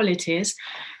of qualities.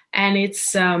 And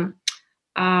it's when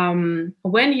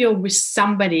you're with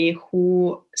somebody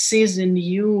who sees in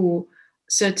you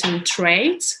certain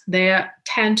traits, they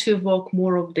tend to evoke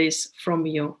more of this from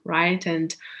you, right?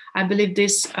 And I believe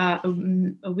this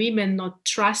women not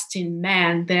trusting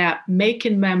men, they're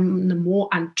making men more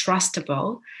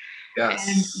untrustable. Yes.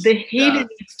 And the healing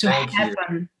needs to Thank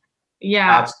happen. you.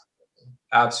 Yeah.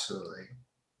 Absolutely.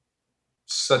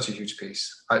 Such a huge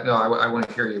piece. I want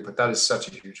to hear you, but that is such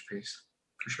a huge piece.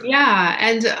 For sure. Yeah.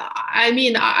 And I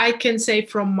mean, I can say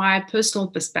from my personal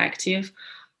perspective,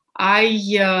 I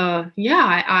have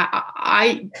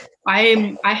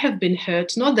been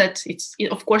hurt. Not that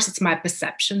of course it's my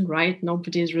perception, right?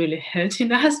 Nobody is really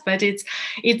hurting us, but it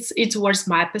was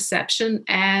my perception,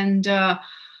 and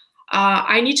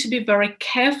I need to be very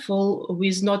careful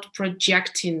with not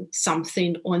projecting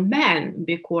something on men,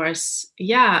 because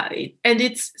and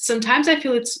it's sometimes I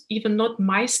feel it's even not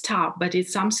my stuff, but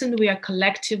it's something we are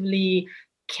collectively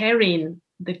carrying,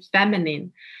 the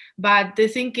feminine. But the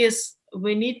thing is,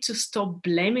 we need to stop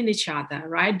blaming each other,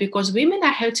 right? Because women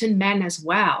are hurting men as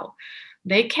well.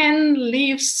 They can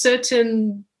leave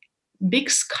certain big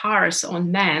scars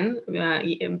on men,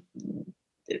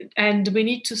 and we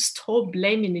need to stop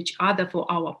blaming each other for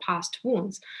our past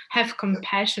wounds. Have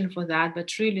compassion for that,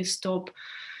 but really stop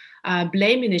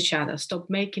blaming each other, stop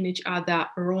making each other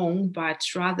wrong, but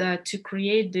rather to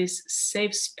create this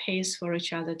safe space for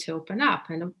each other to open up.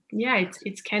 And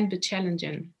it can be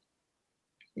challenging.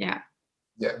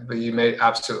 Yeah, but you made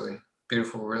absolutely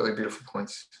beautiful, really beautiful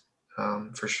points,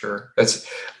 for sure.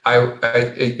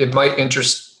 It might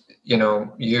interest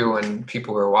you and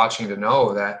people who are watching to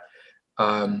know that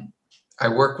I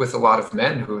work with a lot of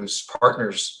men whose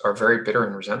partners are very bitter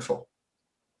and resentful.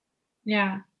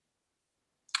 Yeah.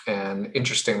 And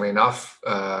interestingly enough,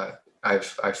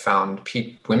 I've found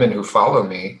women who follow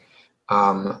me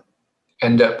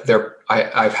end up there.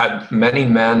 I've had many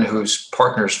men whose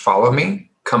partners follow me.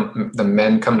 The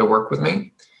men come to work with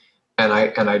me, and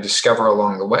I discover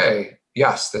along the way,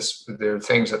 yes, there are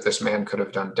things that this man could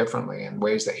have done differently, and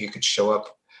ways that he could show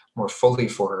up more fully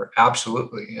for her.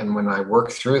 Absolutely. And when I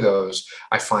work through those,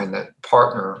 I find that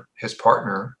his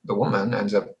partner, the woman,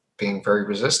 ends up being very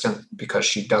resistant because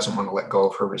she doesn't want to let go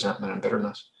of her resentment and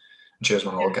bitterness. And she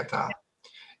doesn't want to look at that.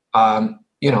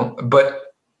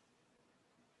 But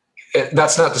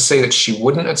that's not to say that she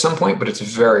wouldn't at some point, but it's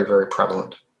very, very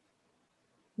prevalent.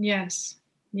 Yes.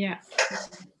 Yeah.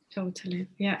 Totally.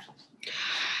 Yeah.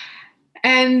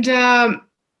 And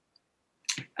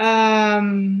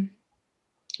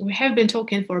we have been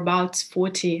talking for about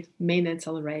 40 minutes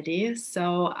already,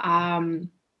 so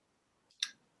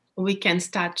we can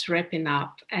start wrapping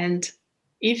up. And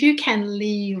if you can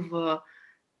leave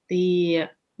the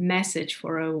message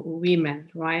for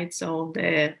women, right? So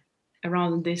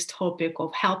around this topic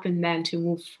of helping men to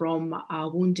move from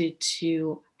wounded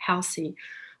to healthy,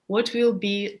 what will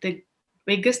be the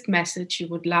biggest message you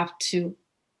would love to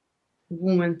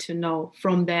women to know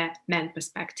from their man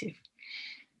perspective?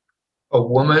 A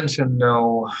woman to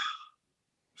know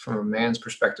from a man's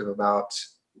perspective about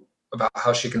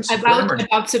how she can support him?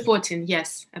 About supporting,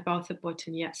 yes. About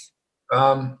supporting, yes.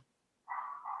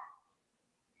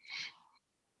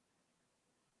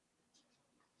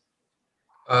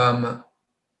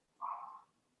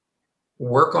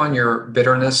 Work on your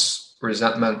bitterness,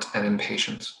 resentment, and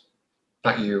impatience.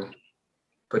 Not you,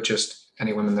 but just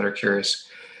any women that are curious.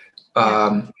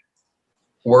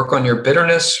 Work on your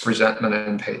bitterness,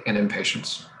 resentment, and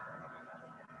impatience.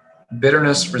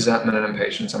 Bitterness, resentment, and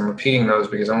impatience. I'm repeating those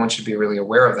because I want you to be really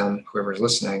aware of them, whoever's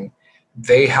listening.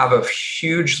 They have a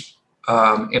huge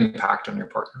impact on your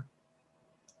partner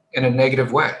in a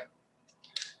negative way.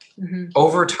 Mm-hmm.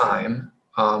 Over time,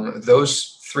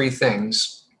 those three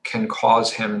things can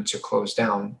cause him to close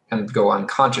down and go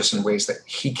unconscious in ways that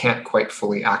he can't quite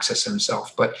fully access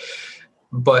himself. But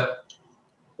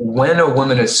when a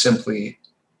woman is simply,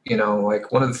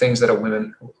 like one of the things that a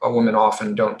woman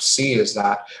often don't see is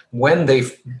that when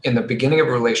in the beginning of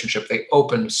a relationship, they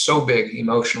open so big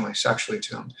emotionally, sexually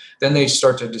to him, then they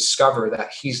start to discover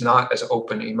that he's not as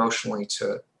open emotionally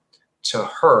to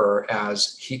her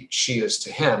as she is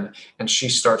to him. And she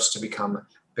starts to become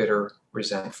bitter,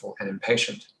 resentful, and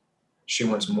impatient. She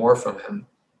wants more from him,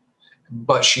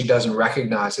 but she doesn't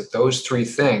recognize that those three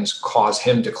things cause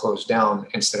him to close down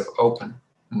instead of open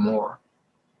more.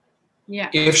 Yeah.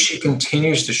 If she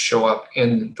continues to show up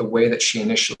in the way that she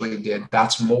initially did,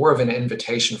 that's more of an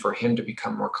invitation for him to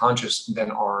become more conscious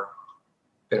than our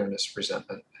bitterness,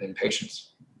 resentment, and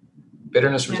impatience.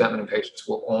 Bitterness, resentment, and impatience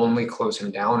will only close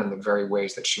him down in the very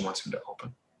ways that she wants him to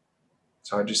open.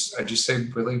 So I just say,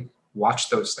 really watch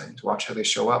those things, watch how they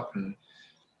show up, and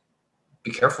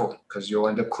be careful, because you'll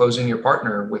end up closing your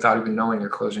partner without even knowing you're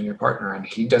closing your partner, and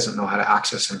he doesn't know how to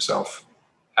access himself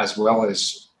as well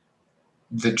as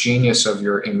the genius of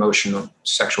your emotional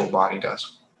sexual body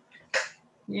does.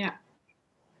 Yeah.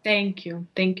 Thank you.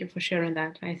 Thank you for sharing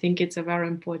that. I think it's a very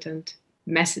important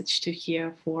message to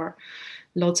hear for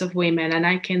lots of women. And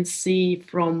I can see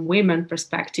from women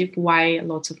perspective why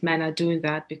lots of men are doing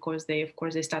that, because they, of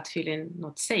course, they start feeling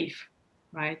not safe,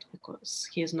 right? Because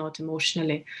he is not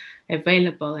emotionally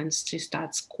available, and she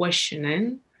starts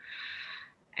questioning.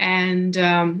 And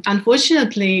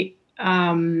unfortunately,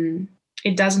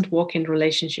 it doesn't work in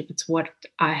relationship. It's what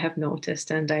I have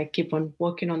noticed, and I keep on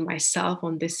working on myself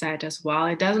on this side as well.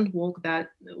 It doesn't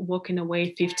work in a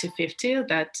way 50-50,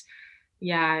 that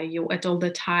you at all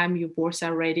the time you both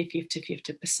are ready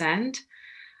 50-50%.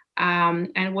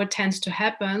 And what tends to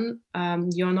happen,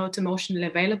 you're not emotionally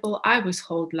available, I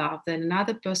withhold love, then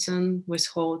another person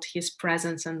withhold his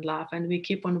presence and love, and we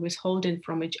keep on withholding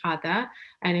from each other,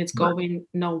 and it's going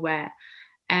nowhere.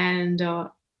 And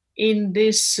in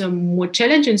these more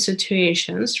challenging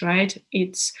situations, right,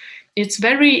 it's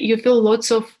very, you feel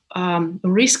lots of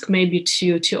risk maybe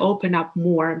to open up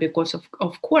more, because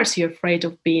of course you're afraid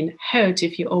of being hurt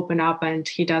if you open up and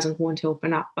he doesn't want to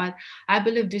open up. But I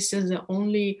believe this is the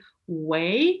only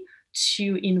way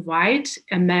to invite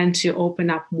a man to open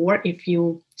up more, if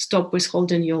you stop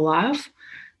withholding your love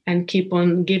and keep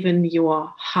on giving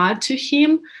your heart to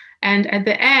him, and at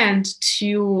the end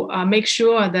to make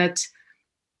sure that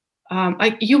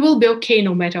you will be okay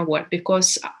no matter what,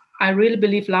 because I really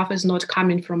believe love is not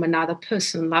coming from another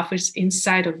person. Love is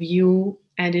inside of you,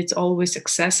 and it's always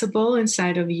accessible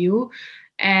inside of you.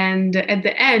 And at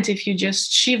the end, if you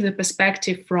just shift the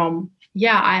perspective from,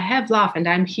 I have love and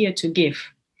I'm here to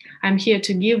give. I'm here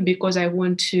to give because I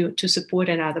want to support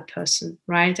another person,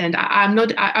 right? And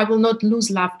I will not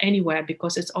lose love anywhere,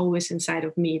 because it's always inside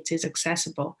of me. It is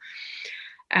accessible.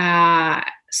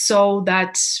 So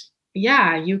that,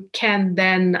 you can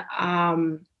then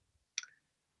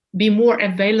be more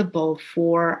available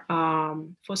for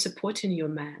supporting your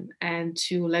man, and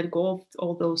to let go of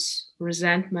all those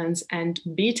resentments and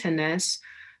bitterness,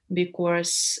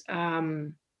 because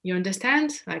you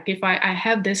understand, like, if I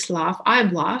have this love,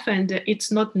 I'm love, and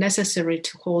it's not necessary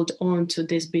to hold on to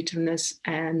this bitterness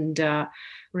and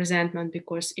resentment,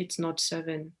 because it's not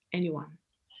serving anyone.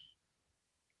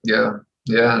 Yeah,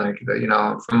 and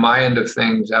from my end of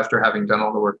things, after having done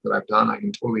all the work that I've done, I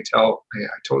can totally tell. I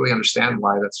totally understand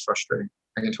why that's frustrating.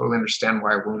 I can totally understand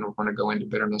why a woman would want to go into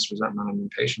bitterness, resentment, and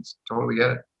impatience. Totally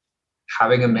get it.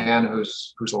 Having a man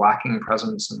who's lacking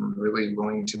presence and really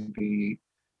willing to be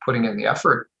putting in the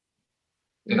effort,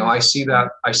 I see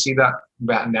that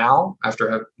now,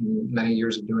 after many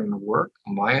years of doing the work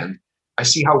on my end. I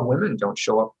see how women don't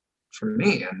show up for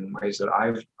me in ways that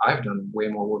I've done way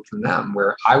more work than them,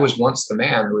 where I was once the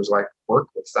man who was like, work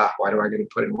with that. Why do I get to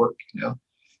put in work?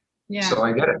 Yeah. So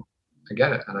I get it,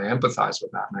 and I empathize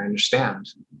with that, and I understand.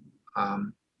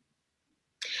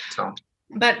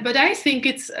 But I think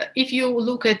it's, if you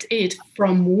look at it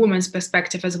from a woman's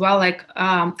perspective as well, like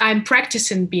I'm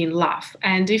practicing being love,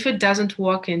 and if it doesn't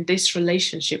work in this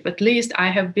relationship, at least I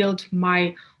have built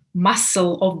my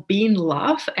muscle of being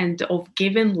love and of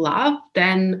giving love,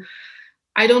 then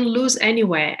I don't lose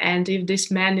anywhere. And if this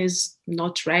man is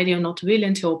not ready or not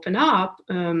willing to open up,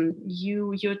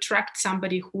 you attract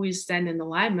somebody who is then in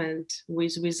alignment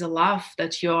with the love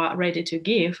that you're ready to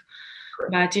give.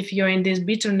 But if you're in this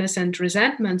bitterness and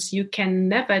resentments, you can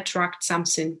never attract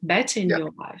something better in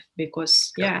your life,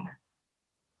 because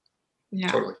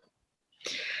Totally.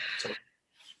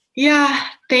 Yeah,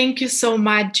 thank you so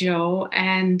much, Joe.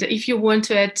 And if you want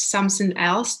to add something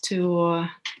else to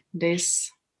this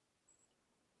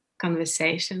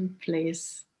conversation,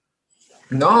 please.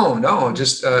 No,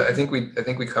 just I think we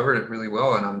covered it really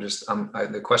well, and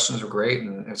the questions were great,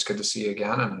 and it's good to see you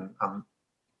again. And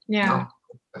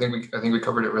I think we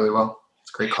covered it really well.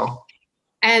 It's a great call.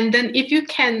 And then if you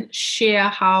can share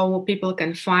how people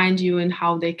can find you and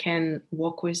how they can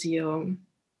work with you.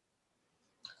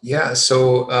 Yeah,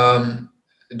 so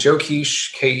Joe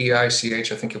Keich,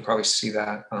 Keich, I think you'll probably see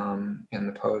that in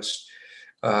the post,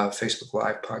 Facebook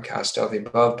Live podcast, all the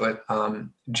above, but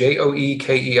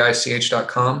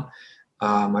JoeKeich.com,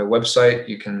 my website,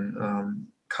 you can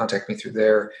contact me through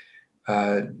there.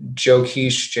 Joe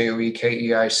Keich,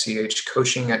 JoeKeich,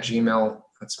 coaching@gmail.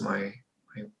 That's my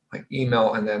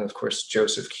email. And then, of course,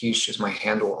 Joseph Keich is my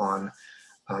handle on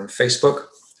Facebook.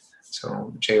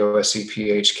 So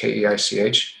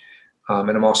JOSEPHKEICH. And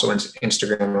I'm also on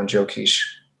Instagram on Joe Keich.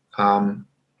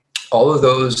 All of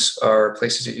those are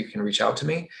places that you can reach out to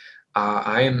me.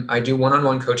 I do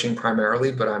one-on-one coaching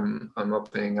primarily, but I'm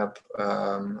opening up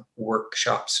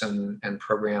workshops and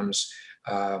programs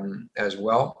as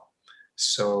well,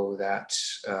 so that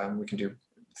we can do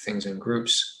things in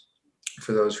groups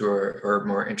for those who are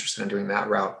more interested in doing that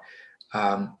route.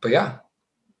 But yeah,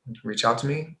 reach out to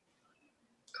me,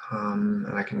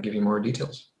 and I can give you more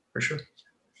details for sure.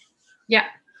 Yeah.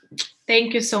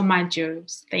 Thank you so much,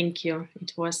 Jules. Thank you.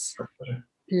 It was a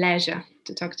pleasure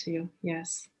to talk to you.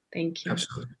 Yes. Thank you.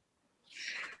 Absolutely.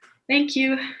 Thank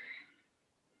you.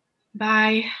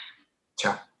 Bye.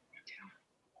 Ciao.